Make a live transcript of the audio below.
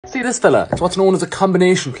See this fella? It's what's known as a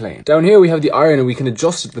combination plane. Down here we have the iron and we can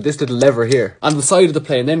adjust it with this little lever here. On the side of the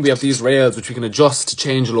plane then we have these rails which we can adjust to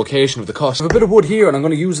change the location of the cut. I have a bit of wood here and I'm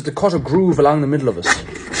going to use it to cut a groove along the middle of it.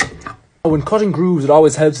 When cutting grooves it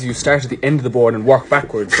always helps if you start at the end of the board and work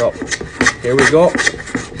backwards. So here we go.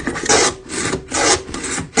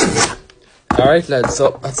 Alright lads,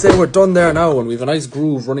 so I'd say we're done there now and we have a nice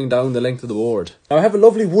groove running down the length of the board. Now I have a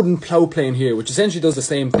lovely wooden plough plane here which essentially does the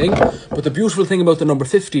same thing, but the beautiful thing about the number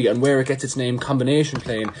 50 and where it gets its name combination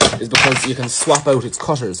plane is because you can swap out its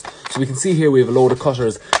cutters. So we can see here we have a load of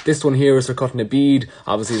cutters. This one here is for cutting a bead,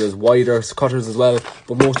 obviously there's wider cutters as well,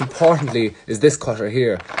 but most importantly is this cutter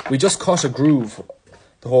here. We just cut a groove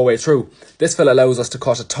the whole way through. This fella allows us to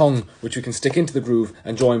cut a tongue which we can stick into the groove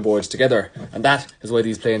and join boards together, and that is why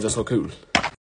these planes are so cool.